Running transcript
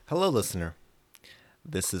Hello, listener.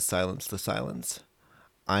 This is Silence the Silence.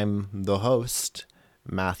 I'm the host,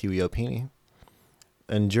 Matthew Iopini,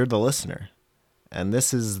 and you're the listener. And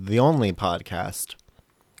this is the only podcast.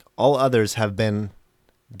 All others have been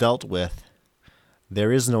dealt with.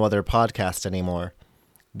 There is no other podcast anymore.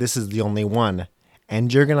 This is the only one.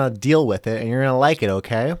 And you're going to deal with it, and you're going to like it,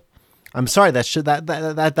 okay? I'm sorry, that's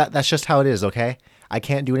just how it is, okay? I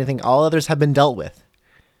can't do anything. All others have been dealt with.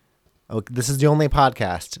 Okay, this is the only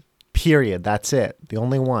podcast. Period. That's it. The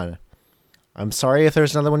only one. I'm sorry if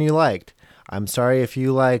there's another one you liked. I'm sorry if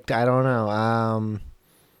you liked, I don't know.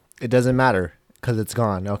 It doesn't matter because it's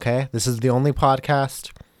gone, okay? This is the only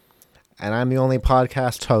podcast, and I'm the only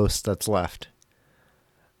podcast host that's left.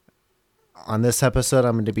 On this episode,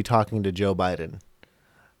 I'm going to be talking to Joe Biden.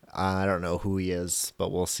 I don't know who he is,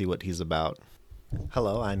 but we'll see what he's about.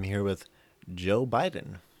 Hello, I'm here with Joe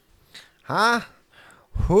Biden. Huh?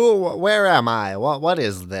 Where am I? What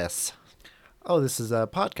is this? Oh, this is a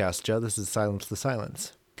podcast, Joe. This is Silence the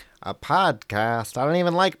Silence. A podcast? I don't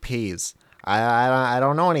even like peas. I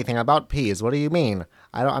don't know anything about peas. What do you mean?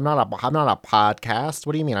 I'm not a podcast.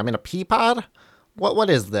 What do you mean? I'm in a pea pod? What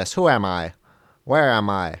is this? Who am I? Where am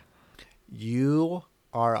I? You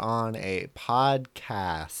are on a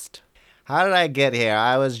podcast. How did I get here?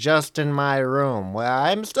 I was just in my room. Well,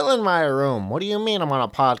 I'm still in my room. What do you mean I'm on a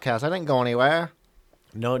podcast? I didn't go anywhere.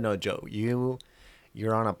 No, Joe.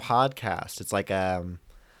 You're on a podcast. It's like a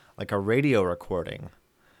radio recording.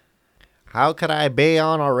 How could I be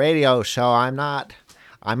on a radio show? I'm not.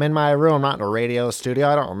 I'm in my room, not in a radio studio.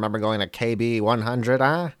 I don't remember going to KB 100,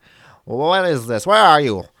 huh? What is this? Where are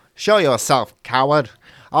you? Show yourself, coward.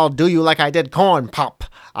 I'll do you like I did Corn Pop.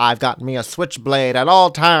 I've got me a switchblade at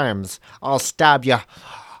all times. I'll stab you.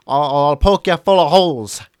 I'll poke you full of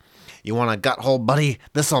holes. You want a gut hole, buddy?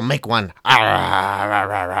 This'll make one.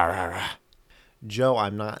 Joe,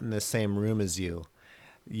 I'm not in the same room as you.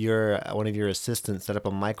 One of your assistants set up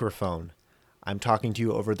a microphone. I'm talking to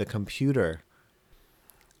you over the computer.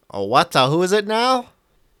 Oh, what? Who is it now?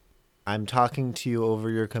 I'm talking to you over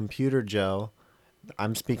your computer, Joe.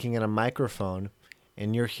 I'm speaking in a microphone,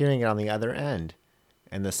 and you're hearing it on the other end.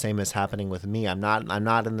 And the same is happening with me. I'm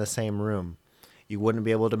not in the same room. You wouldn't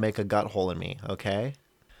be able to make a gut hole in me, okay?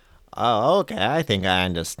 Oh, okay. I think I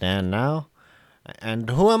understand now. And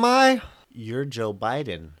who am I? You're Joe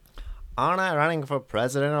Biden. Aren't I running for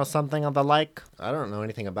president or something of the like? I don't know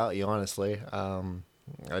anything about you, honestly.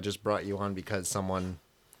 I just brought you on because someone,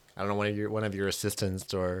 I don't know, one of your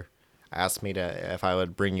assistants or asked me if I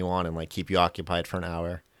would bring you on and like keep you occupied for an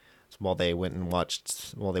hour while they went and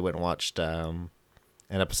watched an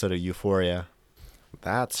episode of Euphoria.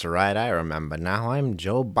 That's right, I remember now. I'm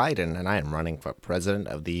Joe Biden, and I'm running for President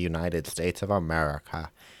of the United States of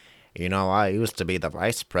America. You know, I used to be the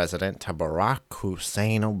Vice President to Barack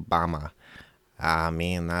Hussein Obama.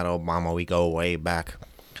 Me and that Obama, we go way back.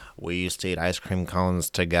 We used to eat ice cream cones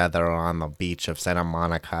together on the beach of Santa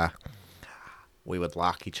Monica. We would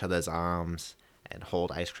lock each other's arms and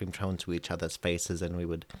hold ice cream cones to each other's faces, and we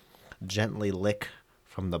would gently lick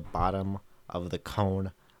from the bottom of the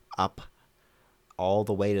cone up all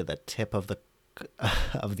the way to the tip of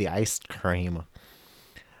the ice cream.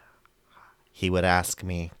 He would ask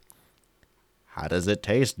me, "How does it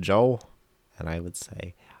taste, Joe?" And I would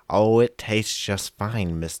say, "Oh, it tastes just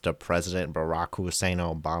fine, Mr. President Barack Hussein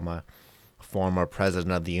Obama, former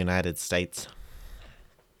President of the United States."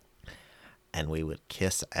 And we would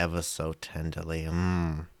kiss ever so tenderly.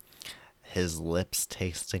 His lips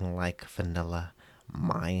tasting like vanilla,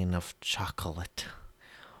 mine of chocolate.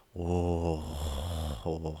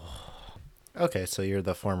 Oh. Okay, so you're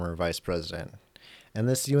the former vice president. And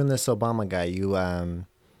you and this Obama guy, you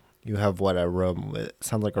have what, it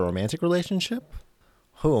sounds like a romantic relationship?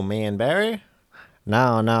 Who, me and Barry?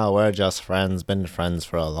 No, we're just friends, been friends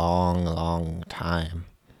for a long, long time.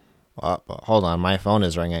 Hold on, my phone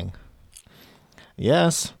is ringing.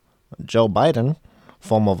 Yes, Joe Biden,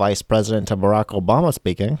 former vice president to Barack Obama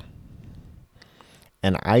speaking.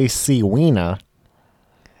 An icy wiener.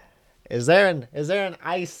 Is there an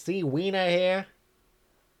icy wiener here?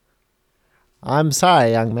 I'm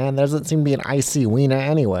sorry, young man. There doesn't seem to be an icy wiener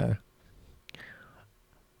anywhere.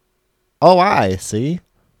 Oh, I see.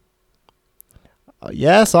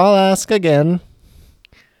 Yes, I'll ask again.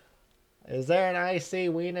 Is there an icy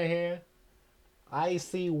wiener here?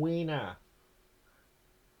 Icy wiener.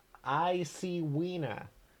 Icy wiener.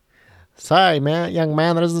 Sorry, young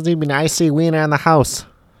man. There doesn't seem to be an icy wiener in the house.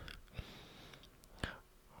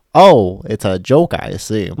 Oh, it's a joke, I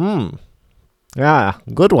see. Yeah,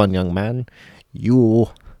 good one, young man.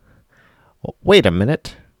 Wait a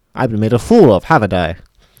minute. I've been made a fool of, haven't I?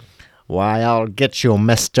 Why, I'll get you,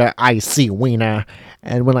 Mr. Icy Wiener.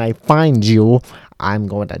 And when I find you, I'm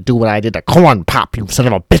going to do what I did to Corn Pop, you son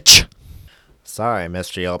of a bitch. Sorry,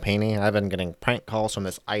 Mr. Yelpini. I've been getting prank calls from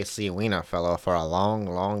this Icy Wiener fellow for a long,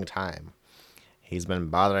 long time. He's been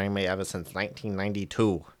bothering me ever since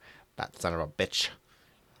 1992. That son of a bitch.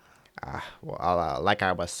 Like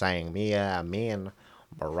I was saying, me and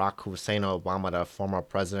Barack Hussein Obama, the former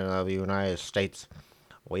president of the United States,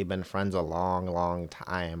 we've been friends a long, long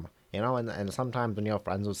time. And sometimes when you're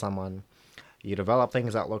friends with someone, you develop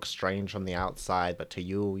things that look strange from the outside, but to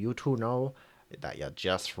you, you two know that you're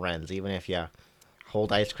just friends, even if you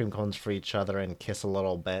hold ice cream cones for each other and kiss a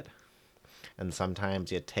little bit. And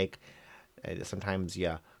sometimes you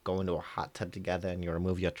go into a hot tub together and you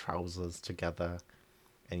remove your trousers together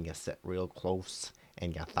and you sit real close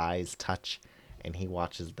and your thighs touch and he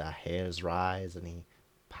watches the hairs rise and he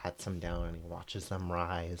pats them down and he watches them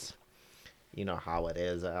rise. You know how it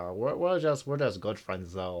is. We're just good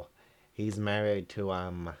friends though. He's married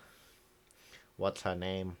to what's her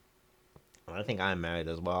name? I think I'm married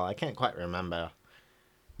as well. I can't quite remember.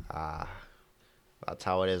 Uh, that's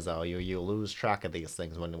how it is though. You lose track of these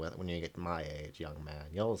things when you get my age, young man.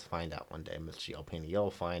 You'll find out one day, Miss Giopini.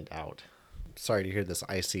 You'll find out. Sorry to hear this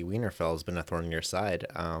Icy Wiener fellow's been a thorn in your side.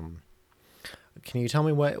 Can you tell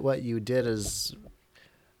me what you did as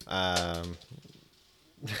um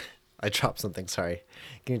I dropped something, sorry.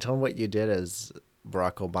 Can you tell me what you did as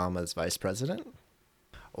Barack Obama's vice president?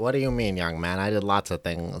 What do you mean, young man? I did lots of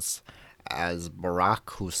things as Barack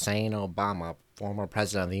Hussein Obama, former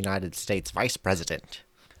president of the United States, vice president.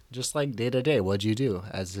 Just like day to day, what'd you do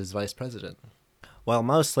as his vice president? Well,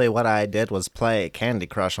 mostly what I did was play Candy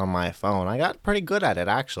Crush on my phone. I got pretty good at it,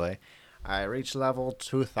 actually. I reached level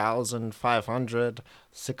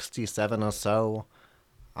 2,567 or so.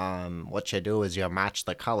 What you do is you match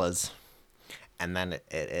the colors, and then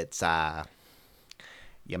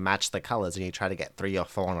you match the colors and you try to get 3 or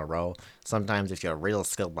 4 in a row. Sometimes if you're real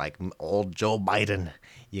skilled like old Joe Biden,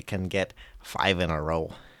 you can get 5 in a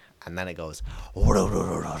row. And then it goes,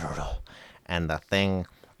 and the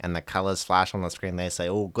colors flash on the screen. They say,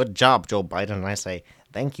 "Oh, good job, Joe Biden." And I say,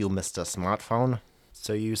 "Thank you, Mr. Smartphone."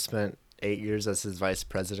 So you spent 8 years as his vice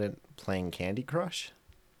president playing Candy Crush?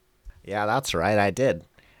 Yeah, that's right, I did.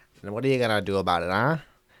 And what are you gonna do about it, huh?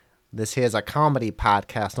 This here's a comedy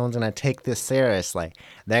podcast. No one's gonna take this seriously.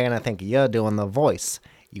 They're gonna think you're doing the voice.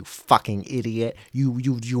 You fucking idiot. You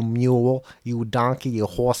mule. You donkey. You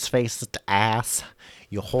horse-faced ass.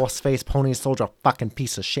 You horse-faced pony soldier fucking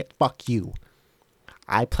piece of shit. Fuck you.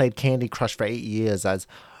 I played Candy Crush for 8 years as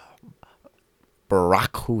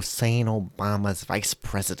Barack Hussein Obama's vice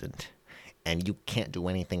president. And you can't do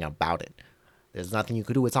anything about it. There's nothing you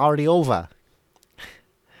could do. It's already over.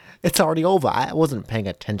 It's already over. I wasn't paying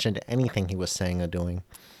attention to anything he was saying or doing.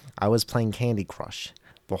 I was playing Candy Crush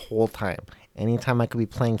the whole time. Anytime I could be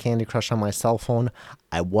playing Candy Crush on my cell phone,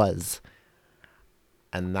 I was.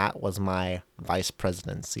 And that was my vice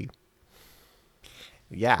presidency.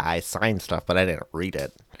 Yeah, I signed stuff, but I didn't read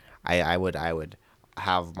it. I would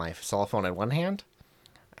have my cell phone in one hand,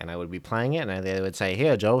 and I would be playing it, and they would say,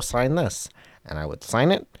 "Here, Joe, sign this." And I would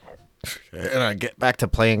sign it, and I'd get back to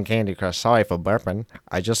playing Candy Crush. Sorry for burping.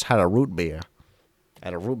 I just had a root beer. I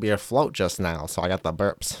had a root beer float just now, so I got the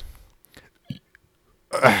burps.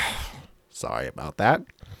 Sorry about that.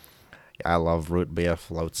 I love root beer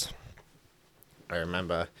floats. I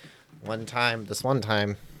remember this one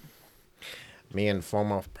time, me and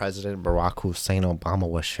former President Barack Hussein Obama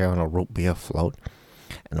were sharing a root beer float,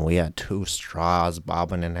 and we had 2 straws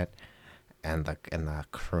bobbing in it, and the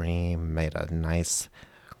cream made a nice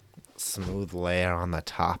smooth layer on the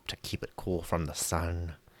top to keep it cool from the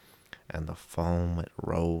sun, and the foam, it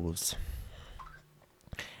rose.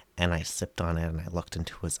 And I sipped on it and I looked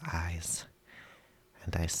into his eyes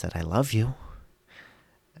and I said, "I love you."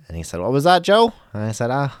 And he said, "What was that, Joe?" And I said,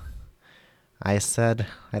 "I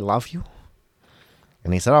love you."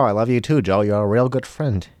 And he said, "Oh, I love you too, Joe. You're a real good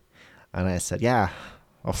friend." And I said, "Yeah,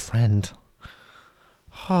 a friend."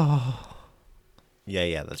 Oh.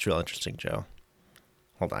 Yeah, that's real interesting, Joe.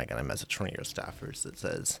 Hold on, I got a message from your staffers that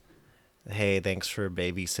says, "Hey, thanks for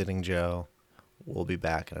babysitting Joe. We'll be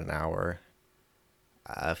back in an hour.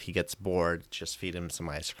 If he gets bored, just feed him some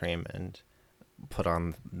ice cream and put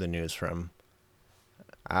on the news for him."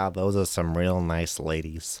 Those are some real nice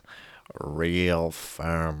ladies. Real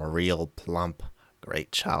firm, real plump,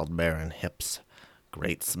 great childbearing hips,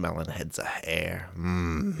 great smelling heads of hair.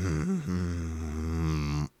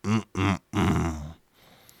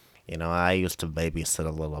 You know, I used to babysit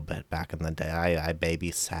a little bit back in the day. I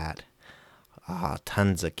babysat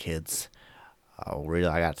tons of kids. Oh, really?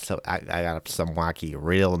 I got some wacky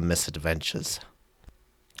real misadventures.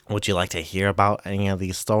 Would you like to hear about any of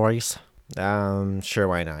these stories? Sure,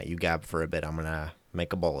 why not? You gab for a bit. I'm gonna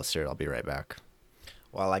make a bowl of cereal. I'll be right back.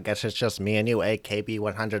 Well, I guess it's just me and you,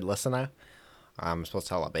 KB100 listener. I'm supposed to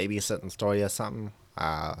tell a babysitting story or something.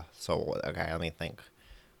 Okay, let me think.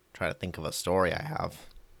 Try to think of a story I have.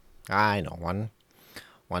 I know one.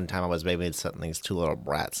 One time I was babysitting these two little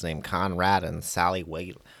brats named Conrad and Sally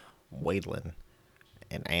Wadelin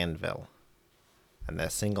in Annville. And their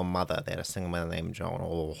single mother, they had a single mother named Joan.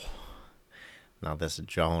 Oh, now this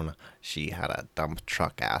Joan, she had a dump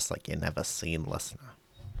truck ass like you never seen, listener.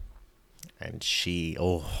 And she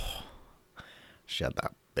had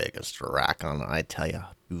that biggest rack on, I tell ya,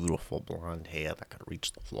 beautiful blonde hair that could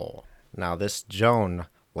reach the floor. Now this Joan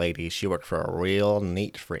lady, she worked for a real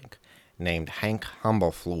neat freak named Hank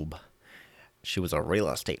Humbleflube. She was a real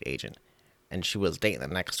estate agent, and she was dating the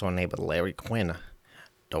next door neighbor Larry Quinn.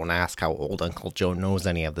 Don't ask how old Uncle Joe knows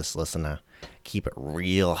any of this, listener. Keep it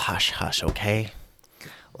real hush-hush, okay?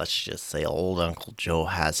 Let's just say old Uncle Joe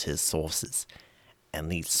has his sources, and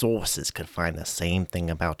these sources could find the same thing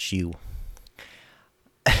about you.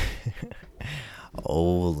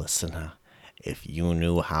 Oh, listener, if you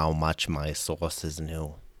knew how much my sources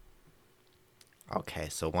knew. Okay,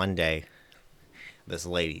 so one day, this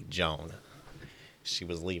lady, Joan, she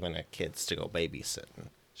was leaving her kids to go babysitting.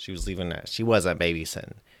 She wasn't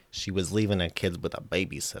babysitting. She was leaving her kids with a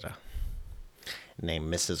babysitter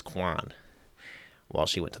named Mrs. Kwan while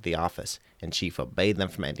she went to the office, and she forbade them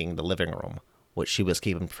from entering the living room, which she was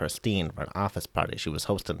keeping pristine for an office party she was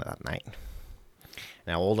hosting that night.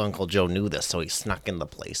 Now, old Uncle Joe knew this, so he snuck in the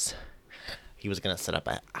place. He was going to set up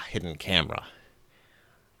a hidden camera.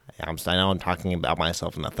 I know I'm talking about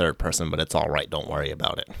myself in the third person, but it's all right. Don't worry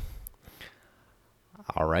about it.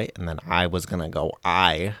 All right, and then I was going to go,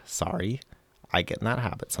 I get in that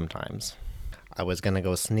habit sometimes. I was going to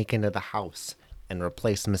go sneak into the house and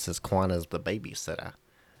replace Mrs. Kwan as the babysitter.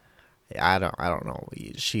 I don't know.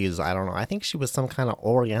 I don't know. I think she was some kind of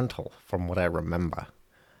Oriental from what I remember.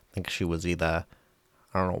 I think she was either,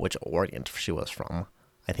 I don't know which Orient she was from.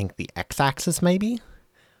 I think the X-axis maybe?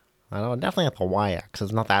 I don't know, definitely not the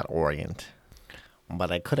Y-axis, not that Orient.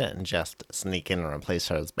 But I couldn't just sneak in and replace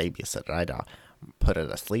her as babysitter. I'd put her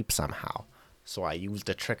to sleep somehow. So I used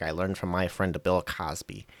a trick I learned from my friend Bill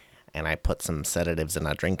Cosby, and I put some sedatives in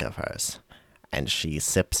a drink of hers. And she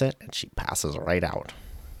sips it, and she passes right out.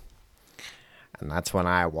 And that's when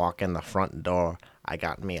I walk in the front door. I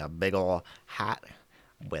got me a big ol' hat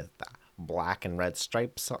with black and red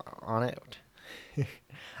stripes on it. I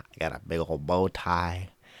got a big old bow tie,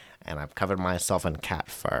 and I've covered myself in cat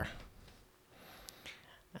fur.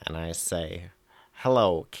 And I say,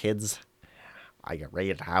 "Hello, kids. Are you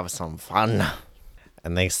ready to have some fun?"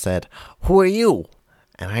 And they said, "Who are you?"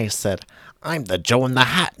 And I said, "I'm the Joe in the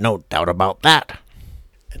Hat, no doubt about that."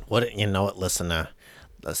 And wouldn't you know it, listener,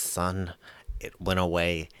 the sun, it went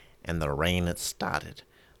away, and the rain, it started.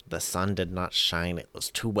 The sun did not shine, it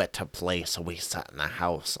was too wet to play, so we sat in the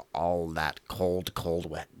house all that cold, cold,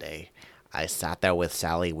 wet day. I sat there with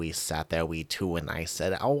Sally, we sat there, we two, and I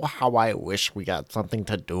said, "Oh, how I wish we got something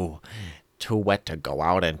to do. Too wet to go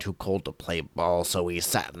out and too cold to play ball, so we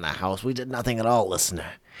sat in the house. We did nothing at all,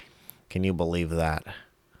 listener." Can you believe that?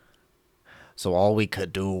 So all we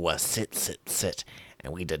could do was sit,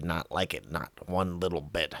 and we did not like it, not one little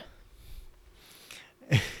bit.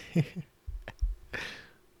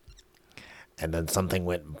 And then something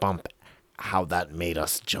went bump. How that made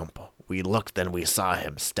us jump. We looked, and we saw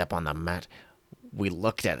him step on the mat. We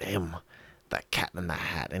looked at him, the cat in the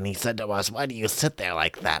hat, and he said to us, "Why do you sit there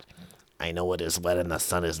like that? I know it is wet and the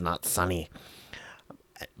sun is not sunny,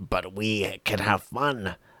 but we can have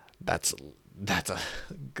fun. That's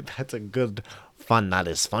a good fun that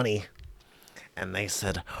is funny." And they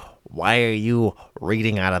said, "Why are you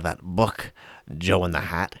reading out of that book, Joe in the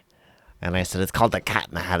Hat?" And I said, "It's called The Cat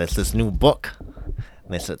in the Hat. It's this new book." And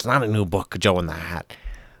they said, "It's not a new book, Joe in the Hat.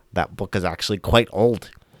 That book is actually quite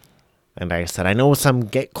old." And I said, "I know some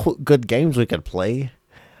good games we could play.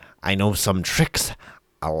 I know some tricks,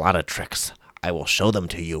 a lot of tricks. I will show them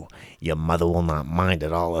to you. Your mother will not mind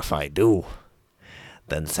at all if I do."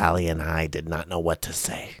 Then Sally and I did not know what to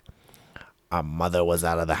say. Our mother was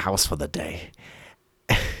out of the house for the day.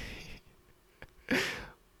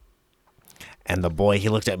 And the boy, he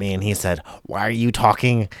looked at me and he said, "Why are you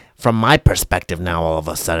talking from my perspective now all of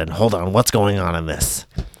a sudden? Hold on, what's going on in this?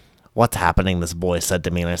 What's happening?" This boy said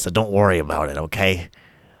to me, and I said, "Don't worry about it, okay?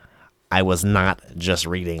 I was not just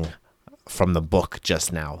reading from the book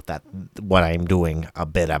just now, that what I'm doing a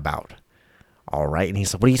bit about. All right?" And he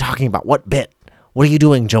said, "What are you talking about? What bit? What are you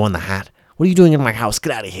doing, Joe in the Hat? What are you doing in my house?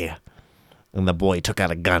 Get out of here. And the boy took out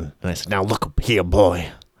a gun. And I said, now look here, boy.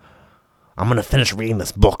 I'm going to finish reading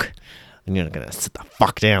this book. And you're going to sit the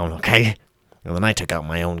fuck down, okay? And then I took out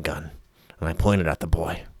my own gun. And I pointed at the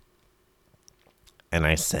boy. And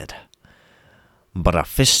I said, but a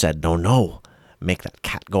fish said, no, no. Make that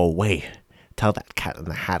cat go away. Tell that cat in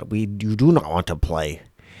the hat you do not want to play.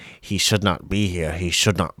 He should not be here. He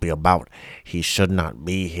should not be about. He should not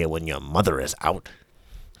be here when your mother is out.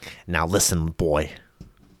 Now listen, boy.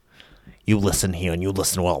 You listen here and you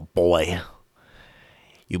listen well, boy.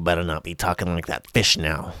 You better not be talking like that fish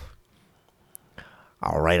now.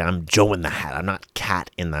 All right, I'm Joe in the Hat. I'm not Cat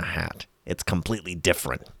in the Hat. It's completely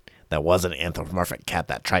different. There was an anthropomorphic cat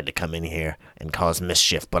that tried to come in here and cause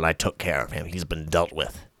mischief, but I took care of him. He's been dealt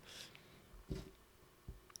with.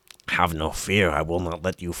 Have no fear, I will not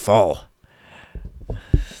let you fall.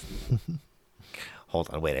 Hold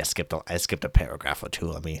on, wait, I skipped a paragraph or two.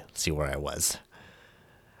 Let me see where I was.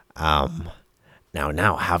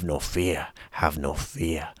 Now, have no fear. Have no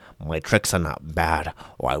fear. My tricks are not bad.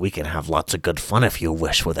 Why, we can have lots of good fun if you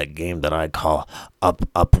wish with a game that I call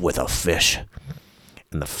Up with a Fish.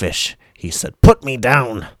 And the fish, he said, put me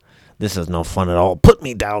down. This is no fun at all. Put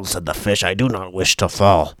me down, said the fish. I do not wish to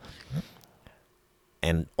fall.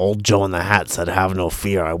 And old Joe in the Hat said, have no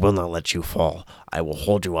fear. I will not let you fall. I will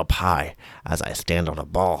hold you up high as I stand on a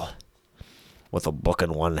ball, with a book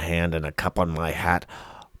in one hand and a cup on my hat.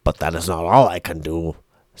 But that is not all I can do,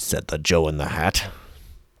 said the Joe in the Hat.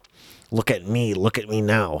 Look at me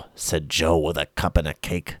now, said Joe with a cup and a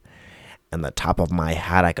cake. And the top of my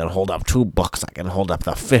hat I can hold up 2 books. I can hold up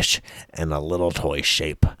the fish in a little toy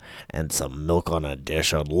shape, and some milk on a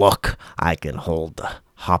dish. And look, I can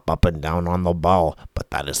hop up and down on the ball.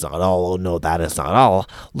 But that is not all. Oh no, that is not all.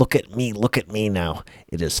 Look at me now.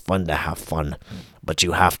 It is fun to have fun. But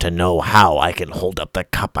you have to know how. I can hold up the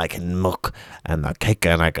cup, I can milk, and the cake,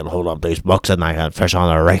 and I can hold up these books, and I can fish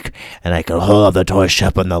on the rake, and I can hold up the toy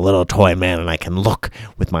ship and the little toy man, and I can look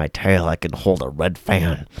with my tail. I can hold a red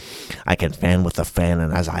fan. I can fan with the fan,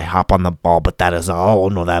 and as I hop on the ball. But that is all. Oh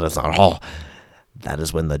no, that is not all. That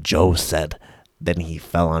is when the Joe said. Then he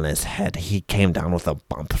fell on his head. He came down with a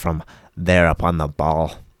bump from there up on the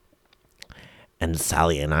ball. And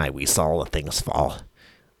Sally and I, we saw all the things fall.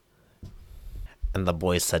 And the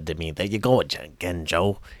boy said to me, there you go again,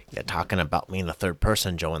 Joe. You're talking about me in the third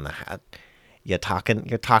person, Joe in the Hat. You're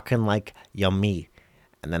talking like you're me.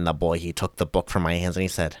 And then the boy, he took the book from my hands and he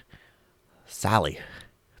said, Sally,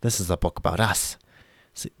 this is a book about us.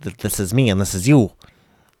 See, this is me and this is you.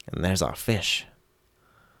 And there's our fish.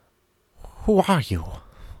 Who are you?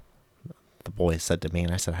 The boy said to me,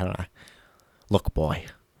 and I said, how do I? Look, boy,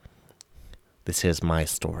 this is my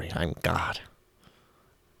story. I'm God.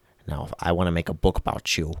 Now, if I want to make a book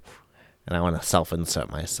about you, and I want to self-insert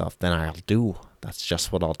myself, then I'll do. That's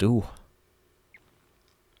just what I'll do.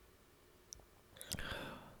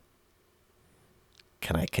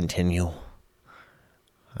 Can I continue?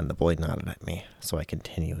 And the boy nodded at me, so I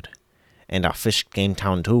continued. And our fish came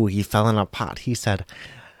down too. He fell in a pot. He said,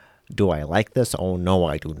 do I like this? Oh, no,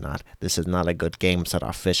 I do not. This is not a good game, said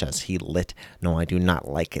our fish as he lit. No, I do not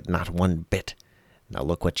like it, not one bit. Now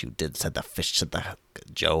look what you did, said the fish to the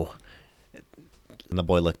Joe. And the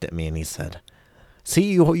boy looked at me and he said,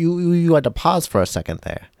 see, you had to pause for a second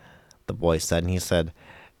there, the boy said. And he said,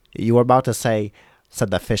 you were about to say, said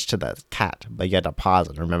the fish to the cat, but you had to pause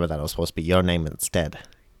and remember that it was supposed to be your name instead.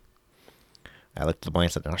 I looked at the boy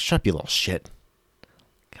and said, now shut up, you little shit.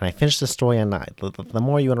 Can I finish the story or not? The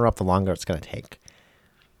more you interrupt, the longer it's going to take.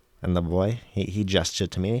 And the boy, he gestured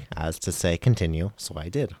to me as to say, continue, so I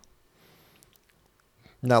did.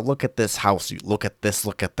 Now look at this house, you look at this,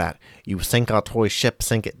 look at that. You sink our toy ship,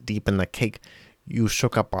 sink it deep in the cake. You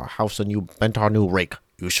shook up our house and you bent our new rake.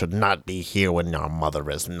 You should not be here when our mother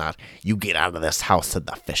is not. You get out of this house, said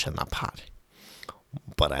the fish in the pot.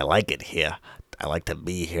 But I like it here. I like to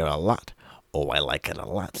be here a lot. Oh, I like it a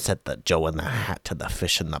lot, said the Joe in the Hat to the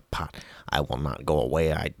fish in the pot. I will not go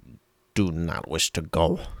away. I do not wish to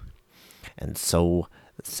go. And so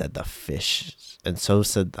said the fish, and so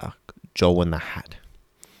said the Joe in the Hat.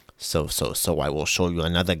 So I will show you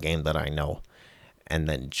another game that I know. And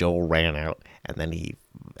then Joe ran out, and then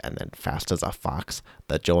fast as a fox,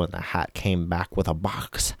 the Joe in the Hat came back with a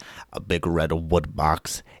box, a big red wood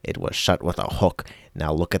box. It was shut with a hook.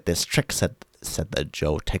 Now look at this trick, said the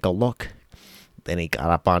Joe. Take a look. Then he got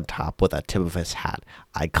up on top with a tip of his hat.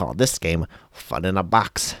 I call this game Fun in a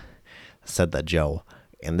Box, said the Joe.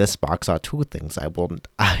 In this box are 2 things I will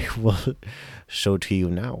show to you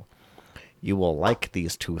now. You will like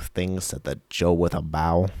these 2 things, said the Joe with a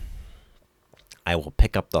bow. I will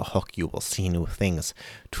pick up the hook. You will see new things.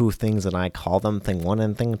 Two things, and I call them thing one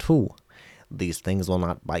and thing two. These things will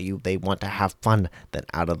not bite you. They want to have fun. Then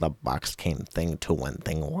out of the box came thing two and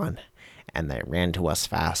thing one. And they ran to us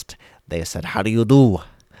fast. They said, "How do you do?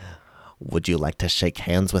 Would you like to shake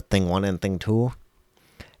hands with thing one and thing two?"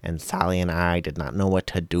 And Sally and I did not know what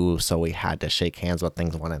to do, so we had to shake hands with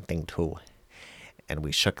things one and thing two. And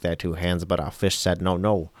we shook their two hands, but our fish said, "No,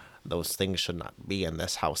 no, those things should not be in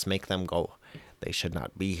this house. Make them go. They should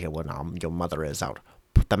not be here when your mother is out.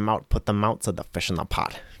 Put them out," said the fish in the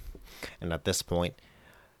pot. And at this point,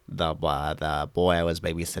 the boy I was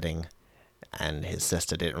babysitting and his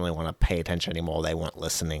sister didn't really want to pay attention anymore. They weren't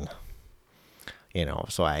listening.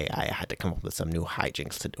 So I had to come up with some new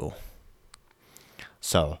hijinks to do.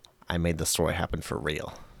 So I made the story happen for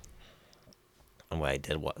real. And what I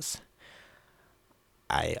did was,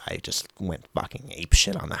 I just went fucking ape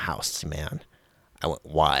shit on the house, man. I went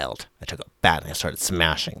wild. I took a bat and I started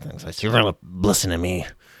smashing things. I said, "You're going to listen to me,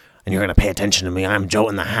 and you're going to pay attention to me. I'm Joe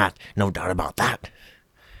in the Hat. No doubt about that."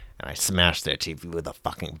 And I smashed their TV with a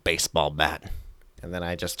fucking baseball bat. And then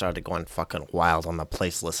I just started going fucking wild on the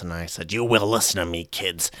place listener. I said, "You will listen to me,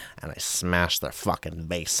 kids." And I smashed their fucking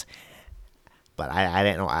vase. But I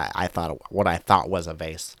didn't know. I thought what I thought was a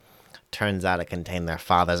vase. Turns out it contained their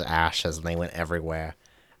father's ashes, and they went everywhere.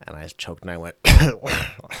 And I choked and I went,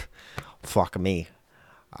 "Fuck me.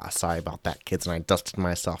 Sorry about that, kids." And I dusted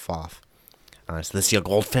myself off. And I said, "This your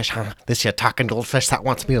goldfish, huh? This your talking goldfish that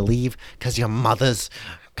wants me to leave? 'Cause your mother's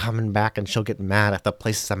coming back and she'll get mad if the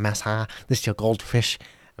place is a mess, huh? This your goldfish?"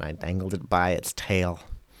 And I dangled it by its tail.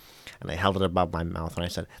 And I held it above my mouth. And I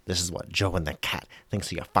said, "This is what Joe and the cat thinks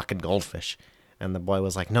of your fucking goldfish." And the boy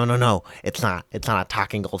was like, No, it's not. It's not a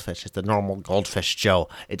talking goldfish. It's a normal goldfish, Joe.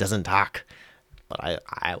 It doesn't talk." But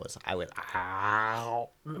I went, "Ow."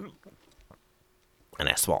 And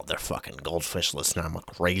I swallowed their fucking goldfish listener. I'm a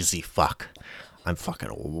crazy fuck. I'm fucking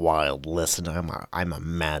a wild listener. I'm a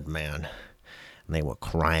madman. And they were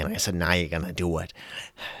crying. I said, "Now you're gonna do it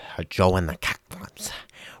Joe and the cat wants.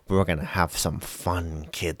 We're gonna have some fun,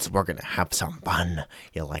 kids. We're gonna have some fun.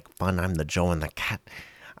 You like fun? I'm the Joe and the cat.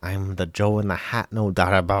 I'm the Joe in the Hat, no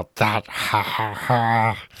doubt about that. Ha ha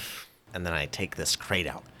ha." And then I take this crate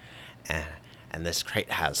out. And this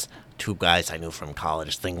crate has two guys I knew from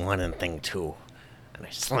college, thing one and thing two. And I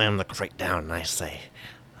slam the crate down and I say,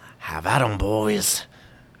 "Have at 'em, boys."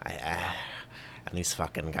 And these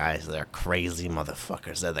fucking guys, they're crazy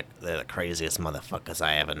motherfuckers. They're the craziest motherfuckers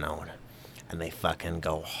I ever known. And they fucking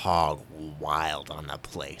go hog wild on the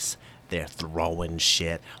place. They're throwing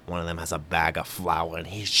shit. One of them has a bag of flour and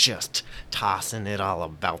he's just tossing it all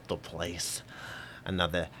about the place.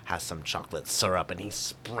 Another has some chocolate syrup and he's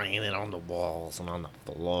spraying it on the walls and on the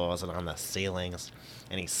floors and on the ceilings.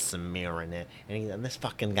 And he's smearing it. And this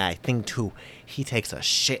fucking guy, thing two, he takes a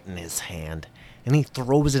shit in his hand and he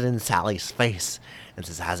throws it in Sally's face and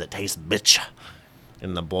says, "How's it taste, bitch?"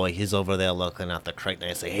 And the boy, he's over there looking at the crate, and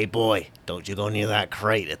I say, "Hey, boy, don't you go near that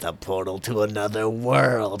crate. It's a portal to another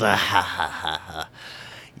world." Ha ha ha ha.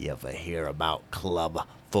 You ever hear about Club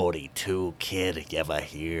 42, kid? You ever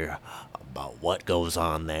hear about what goes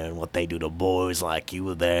on there and what they do to boys like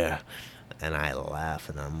you there? And I laugh,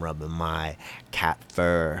 and I'm rubbing my cat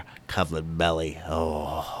fur covered belly.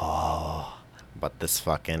 Oh. But this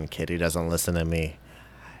fucking kid, he doesn't listen to me.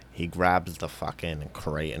 He grabs the fucking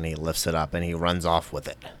crate and he lifts it up and he runs off with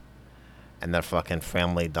it. And the fucking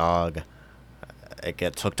family dog, it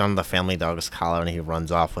gets hooked on the family dog's collar and he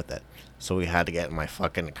runs off with it. So we had to get in my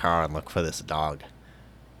fucking car and look for this dog.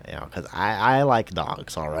 Because I like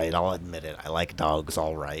dogs, alright? I'll admit it. I like dogs,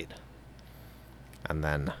 alright. And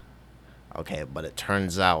then, okay, but it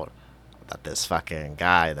turns out that this fucking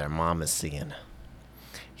guy their mom is seeing,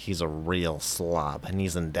 he's a real slob and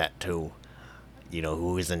he's in debt too. You know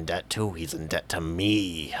who he's in debt to? He's in debt to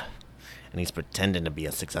me. And he's pretending to be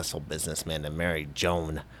a successful businessman to marry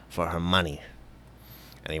Joan for her money.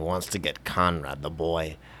 And he wants to get Conrad, the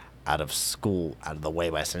boy, out of school, out of the way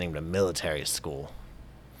by sending him to military school.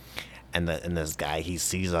 And this guy, he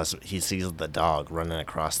sees the dog running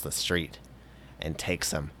across the street and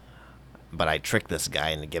takes him. But I trick this guy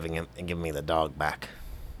into giving me the dog back.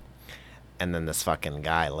 And then this fucking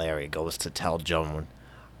guy, Larry, goes to tell Joan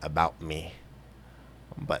about me.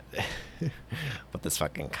 But this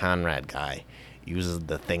fucking Conrad guy uses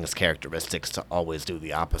the thing's characteristics to always do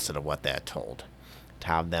the opposite of what they're told. To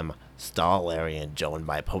have them stall Larry and Joan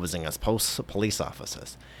by posing as police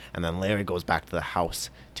officers. And then Larry goes back to the house,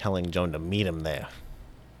 telling Joan to meet him there.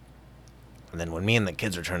 And then when me and the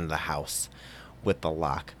kids return to the house with the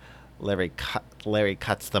lock, Larry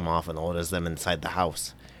cuts them off and orders them inside the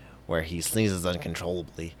house, where he sneezes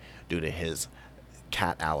uncontrollably due to his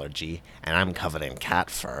cat allergy, and I'm covered in cat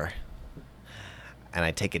fur. And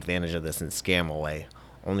I take advantage of this and scam away,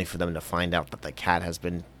 only for them to find out that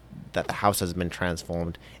the house has been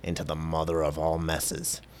transformed into the mother of all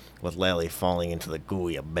messes, with Lily falling into the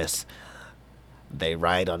gooey abyss. They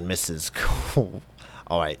ride on Mrs.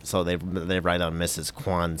 Alright, so they ride on Mrs.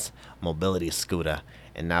 Kwan's mobility scooter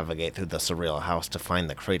and navigate through the surreal house to find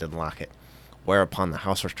the crate and lock it, whereupon the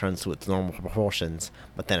house returns to its normal proportions,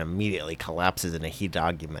 but then immediately collapses in a heated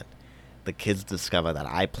argument. The kids discover that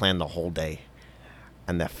I planned the whole day,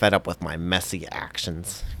 and they're fed up with my messy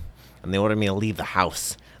actions, and they order me to leave the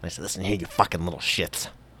house. And I said, listen here, you fucking little shits.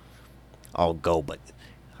 I'll go, but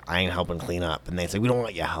I ain't helping clean up. And they say, we don't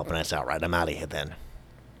want your help. And I said, all right, I'm out of here then.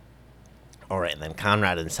 All right, and then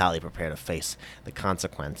Conrad and Sally prepare to face the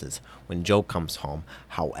consequences when Joe comes home.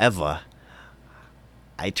 However,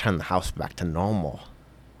 I turn the house back to normal.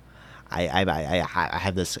 I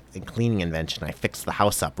have this cleaning invention. I fix the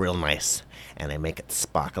house up real nice, and I make it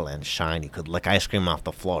sparkle and shine. You could lick ice cream off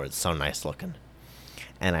the floor. It's so nice looking.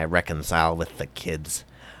 And I reconcile with the kids.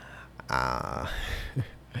 And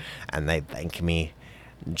they thank me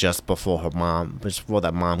just before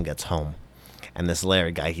that mom gets home. And this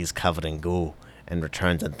Larry guy, he's covered in goo and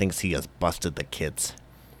returns and thinks he has busted the kids.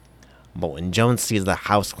 But when Joan sees the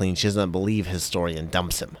house clean, she doesn't believe his story and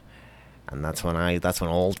dumps him. And that's when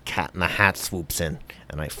old Cat in the Hat swoops in,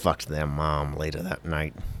 and I fucked their mom later that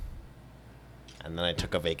night. And then I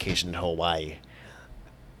took a vacation to Hawaii.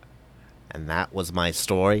 And that was my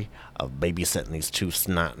story of babysitting these two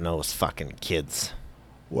snot-nosed fucking kids.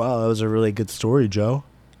 Wow, that was a really good story, Joe.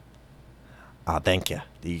 Thank you.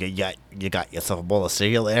 You got yourself a bowl of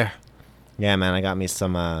cereal there? Yeah, man, I got me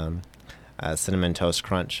some Cinnamon Toast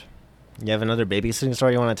Crunch. You have another babysitting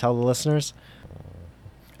story you want to tell the listeners?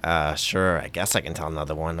 Sure, I guess I can tell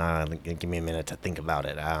another one. Give me a minute to think about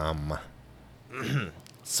it.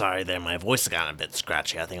 Sorry there, my voice got a bit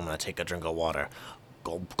scratchy. I think I'm gonna take a drink of water.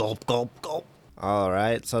 Gulp, gulp, gulp, gulp.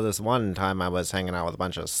 Alright, so this one time I was hanging out with a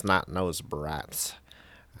bunch of snot-nosed brats.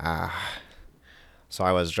 So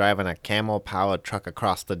I was driving a camel-powered truck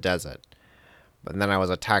across the desert. But then I was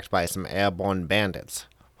attacked by some airborne bandits,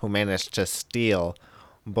 who managed to steal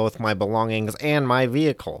both my belongings and my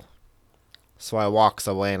vehicle. So I walks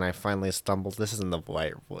away and I finally stumbled. This isn't the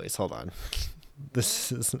right voice. Hold on.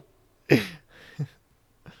 This is...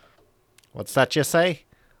 What's that you say?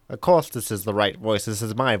 Of course this is the right voice. This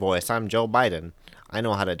is my voice. I'm Joe Biden. I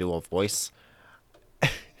know how to do a voice.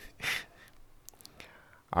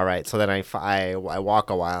 Alright, so then I walk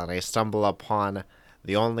a while and I stumble upon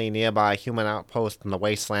the only nearby human outpost in the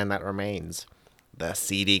wasteland that remains. The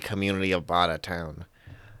seedy community of Bada Town.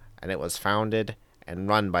 And it was founded and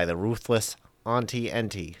run by the ruthless Auntie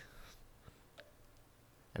Enty.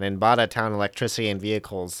 And in Bada Town, electricity and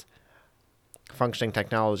vehicles, functioning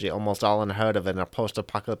technology almost all unheard of in a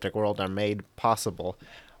post-apocalyptic world, are made possible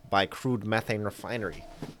by crude methane refinery,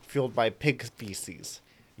 fueled by pig feces,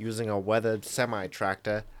 using a weathered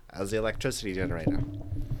semi-tractor as the electricity generator.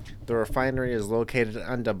 The refinery is located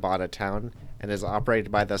under Bada Town and is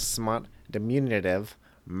operated by the smart, diminutive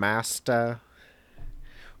Master,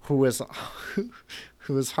 who is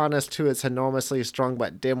harnessed to its enormously strong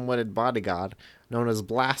but dim-witted bodyguard known as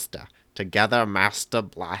Blaster. Together, Master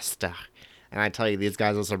Blaster. And I tell you, these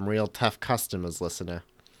guys are some real tough customers, listener.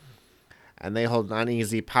 And they hold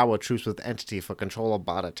uneasy power truce with Entity for control of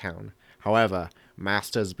Bada Town. However,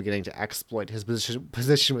 Master is beginning to exploit his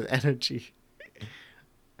position with energy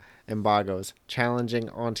embargoes, challenging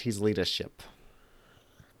Auntie's leadership.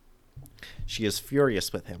 She is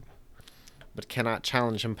furious with him, but cannot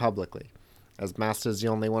challenge him publicly, as Master is the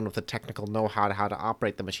only one with the technical know-how to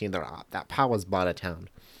operate the machine that powers Bada Town.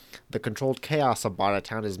 The controlled chaos of Bada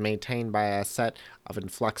Town is maintained by a set of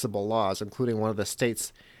inflexible laws, including one of the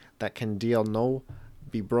states that can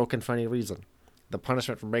be broken for any reason. The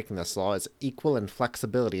punishment for breaking this law is equal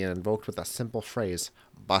inflexibility and invoked with a simple phrase: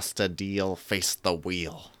 bust a deal, face the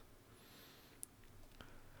wheel.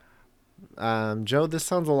 Joe, this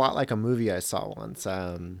sounds a lot like a movie I saw once.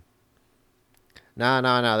 No,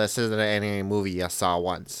 this isn't any movie I saw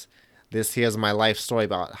once. This here's my life story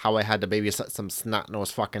about how I had to babysit some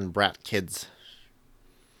snot-nosed fucking brat kids.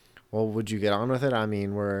 Well, would you get on with it? I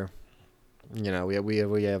mean, we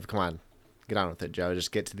have, come on, get on with it, Joe.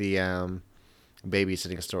 Just get to the,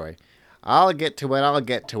 babysitting story. I'll get to it.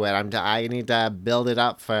 I need to build it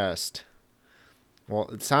up first. Well,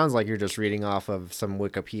 it sounds like you're just reading off of some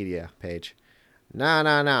Wikipedia page. No.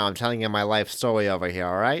 I'm telling you my life story over here,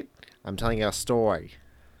 alright? I'm telling you a story.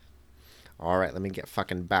 Alright, let me get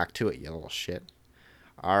fucking back to it, you little shit.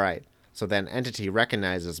 Alright, so then Entity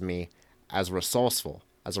recognizes me as resourceful.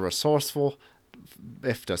 As a resourceful,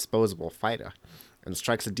 if disposable fighter, and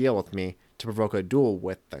strikes a deal with me to provoke a duel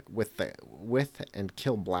with and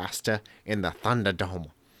kill Blaster in the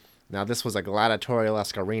Thunderdome. Now this was a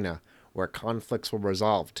gladiatorial-esque arena where conflicts were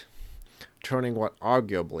resolved, turning what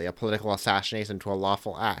arguably a political assassination into a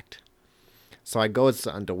lawful act. So I goes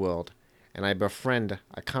to Underworld, and I befriend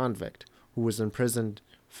a convict who was imprisoned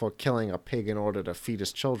for killing a pig in order to feed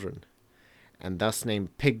his children, and thus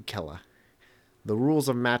named Pig Killer. The rules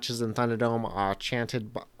of matches in Thunderdome are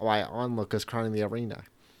chanted by onlookers crowding the arena,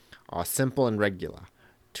 are simple and regular.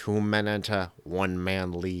 2 men enter, 1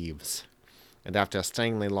 man leaves. And after a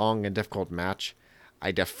stunningly long and difficult match,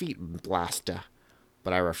 I defeat Blaster,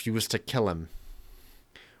 but I refuse to kill him.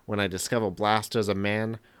 When I discover Blaster is a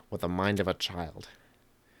man with the mind of a child.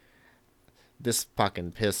 This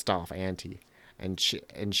fucking pissed off Auntie, and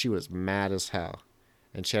she was mad as hell,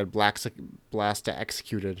 and she had Blaster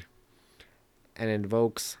executed, and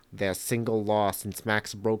invokes their single law since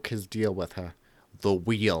Max broke his deal with her, the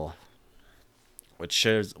wheel,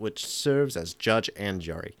 which serves as judge and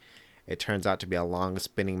jury. It turns out to be a long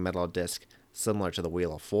spinning metal disc similar to the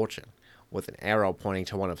Wheel of Fortune, with an arrow pointing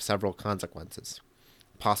to one of several consequences.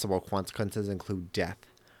 Possible consequences include death,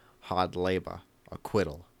 hard labor,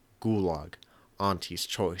 acquittal, gulag, Auntie's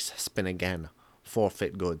choice, spin again,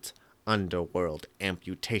 forfeit goods, underworld,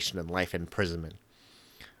 amputation, and life imprisonment.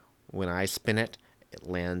 When I spin it, it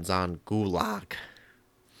lands on gulag,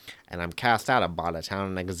 and I'm cast out of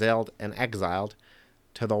Bartertown and exiled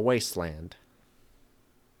to the wasteland.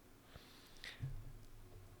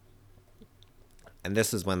 And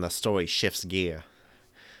this is when the story shifts gear.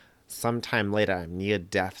 Sometime later, I'm near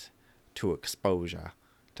death to exposure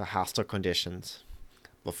to hostile conditions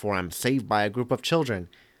before I'm saved by a group of children.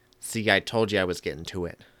 See, I told you I was getting to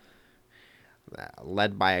it.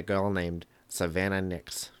 Led by a girl named Savannah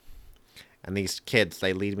Nix. And these kids,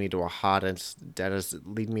 they lead me through a hardened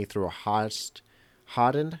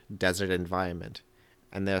desert environment.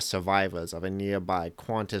 And they're survivors of a nearby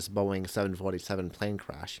Qantas Boeing 747 plane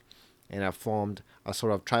crash, and have formed a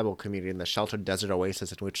sort of tribal community in the sheltered desert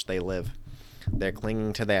oasis in which they live. They're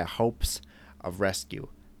clinging to their hopes of rescue.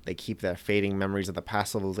 They keep their fading memories of the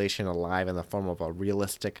past civilization alive in the form of a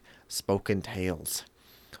realistic spoken tales,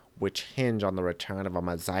 which hinge on the return of a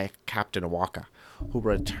mosaic Captain Walker, who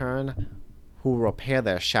repair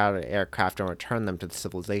their shattered aircraft and return them to the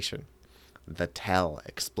civilization. The tale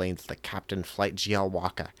explains that Captain Flight G.L.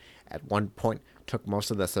 Walker at one point took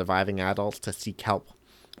most of the surviving adults to seek help,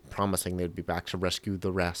 promising they'd be back to rescue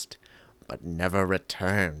the rest, but never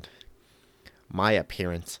returned. My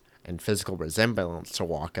appearance and physical resemblance to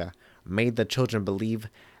Walker made the children believe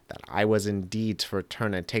that I was indeed to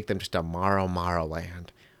return and take them to Tomorrow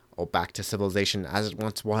Land, or back to civilization as it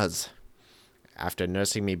once was. After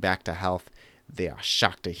nursing me back to health, they are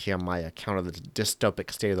shocked to hear my account of the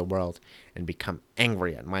dystopic state of the world and become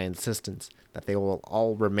angry at my insistence that they will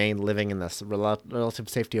all remain living in the relative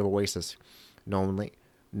safety of Oasis,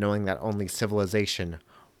 knowing that only civilization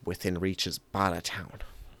within reach is Bartertown.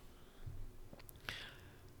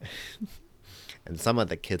 And some of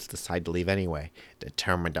the kids decide to leave anyway,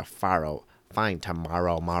 determined to find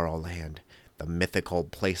Tomorrow Land, the mythical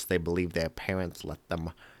place they believe their parents left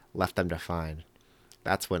them to find.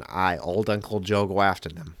 That's when I, old Uncle Joe, go after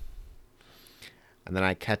them. And then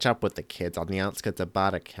I catch up with the kids on the outskirts of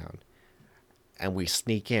Bartertown, and we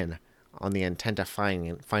sneak in on the intent of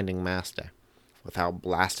finding Master. Without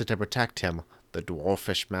Blaster to protect him, the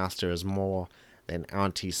dwarfish Master is more than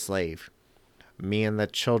Auntie's slave. Me and the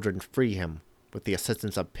children free him, with the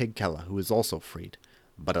assistance of Pig Killer, who is also freed,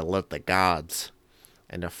 but alert the gods.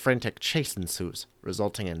 And a frantic chase ensues,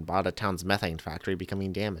 resulting in Bartertown's methane factory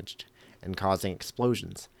becoming damaged and causing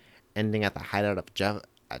explosions, ending at the hideout of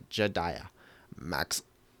Jediah. Max...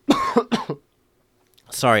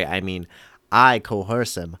 I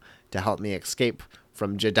coerce him to help me escape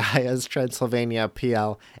from Jediah's Transylvania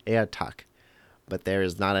PL air tuck, but there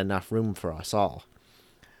is not enough room for us all.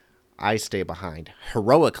 I stay behind,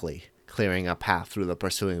 heroically clearing a path through the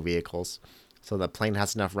pursuing vehicles, so the plane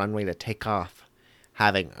has enough runway to take off.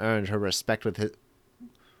 Having earned her respect with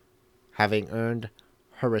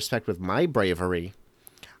my bravery,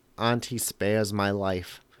 Auntie spares my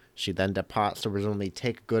life. She then departs to presumably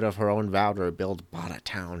take good of her own vow to rebuild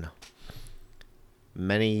Bartertown.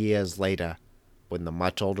 Many years later, when the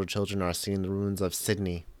much older children are seeing the ruins of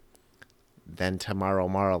Sydney, then Tomorrow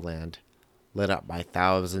Land, lit up by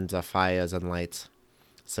thousands of fires and lights,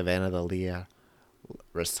 Savannah the Leah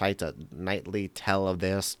recites a nightly tale of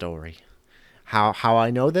their story. How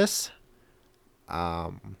I know this?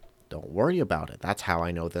 Don't worry about it. That's how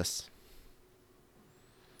I know this.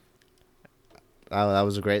 Oh, that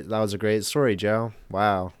was a great story, Joe.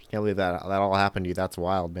 Wow, can't believe that all happened to you. That's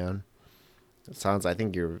wild, man. It sounds. I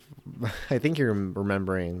think you're, I think you're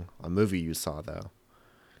remembering a movie you saw though.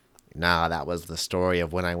 Nah, that was the story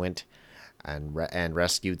of when I went and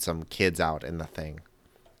rescued some kids out in the thing.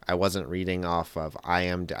 I wasn't reading off of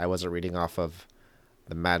I wasn't reading off of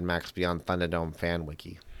the Mad Max Beyond Thunderdome fan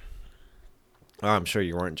wiki. Oh, I'm sure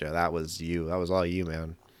you weren't, Joe. That was you. That was all you,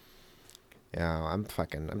 man. Yeah, I'm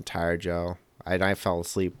tired, Joe. I fell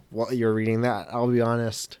asleep while you were reading that. I'll be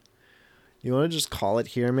honest. You want to just call it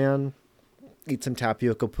here, man? Eat some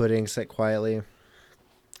tapioca pudding, sit quietly.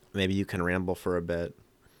 Maybe you can ramble for a bit.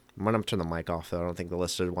 I'm gonna turn the mic off though. I don't think the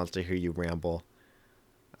listener wants to hear you ramble.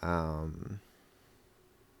 Um.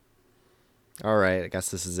 All right, I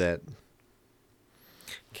guess this is it.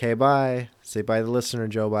 Okay, bye. Say bye to the listener,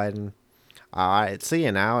 Joe Biden. All right, see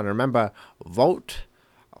you now, and remember, vote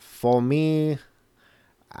for me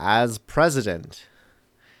as president.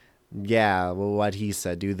 Yeah, well, what he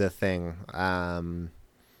said. Do the thing.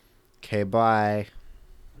 Okay, bye.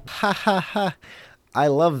 Ha ha ha. I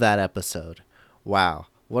love that episode. Wow.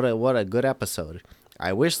 What a good episode.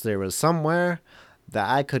 I wish there was somewhere that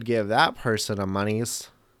I could give that person a monies.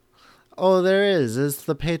 Oh, there is. It's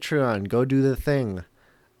the Patreon. Go do the thing.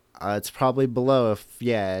 It's probably below. If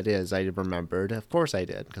yeah, it is. I remembered. Of course I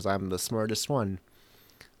did, because I'm the smartest one.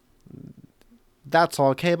 That's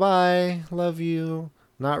all. Okay, bye. Love you.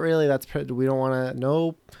 Not really. We don't want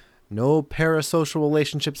to. No parasocial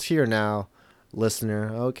relationships here now,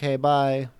 listener. Okay, bye.